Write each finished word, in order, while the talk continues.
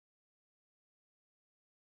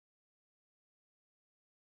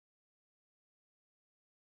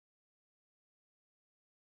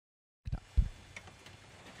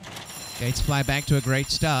Gates fly back to a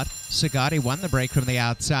great start. Sagati won the break from the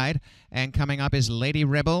outside. And coming up is Lady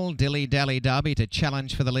Rebel, Dilly Dally Derby to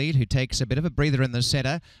challenge for the lead, who takes a bit of a breather in the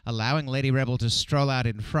centre, allowing Lady Rebel to stroll out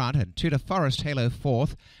in front, and 2 to Forest Halo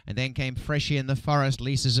fourth. And then came Freshie in the Forest,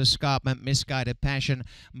 Lisa's Escarpment, Misguided Passion,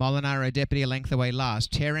 Molinaro Deputy a length away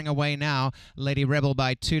last. Tearing away now, Lady Rebel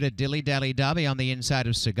by 2 to Dilly Dally Derby on the inside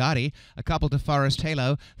of Sagati. A couple to Forest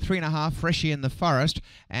Halo, 3.5 Freshie in the Forest.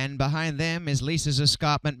 And behind them is Lisa's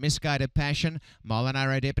Escarpment, Misguided Passion,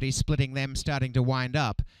 Molinaro Deputy splitting them, starting to wind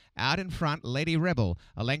up. Out in front, Lady Rebel,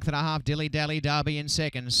 a length and a half, Dilly Dally Derby in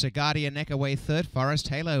second, Sagati a neck away third, Forest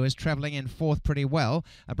Halo is travelling in fourth pretty well,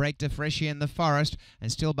 a break to Freshie in the Forest,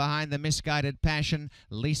 and still behind the Misguided Passion,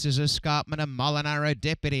 Lisa's Escarpment and Molinaro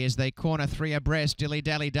Deputy as they corner 3 abreast. Dilly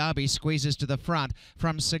Dally Derby squeezes to the front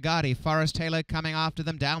from Sagati, Forest Halo coming after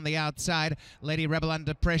them down the outside, Lady Rebel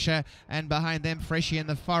under pressure, and behind them Freshie in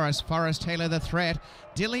the Forest, Forest Halo the threat,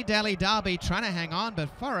 Dilly Dally Derby trying to hang on,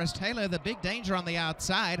 but Forest Halo, the big danger on the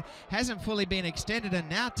outside, hasn't fully been extended and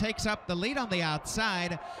now takes up the lead on the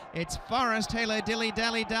outside. It's Forest Halo, Dilly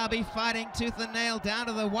Dally Derby fighting tooth and nail down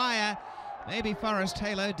to the wire. Maybe Forest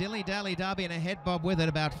Halo, Dilly Dally Derby and a head bob with it,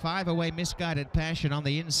 about 5 away Misguided Passion. On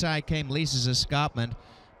the inside came Lisa's Escarpment,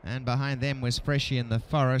 and behind them was Freshie in the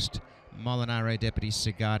Forest, Molinaro Deputy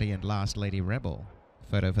Sagati, and last Lady Rebel.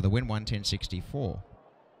 Photo for the win, 1:10.64.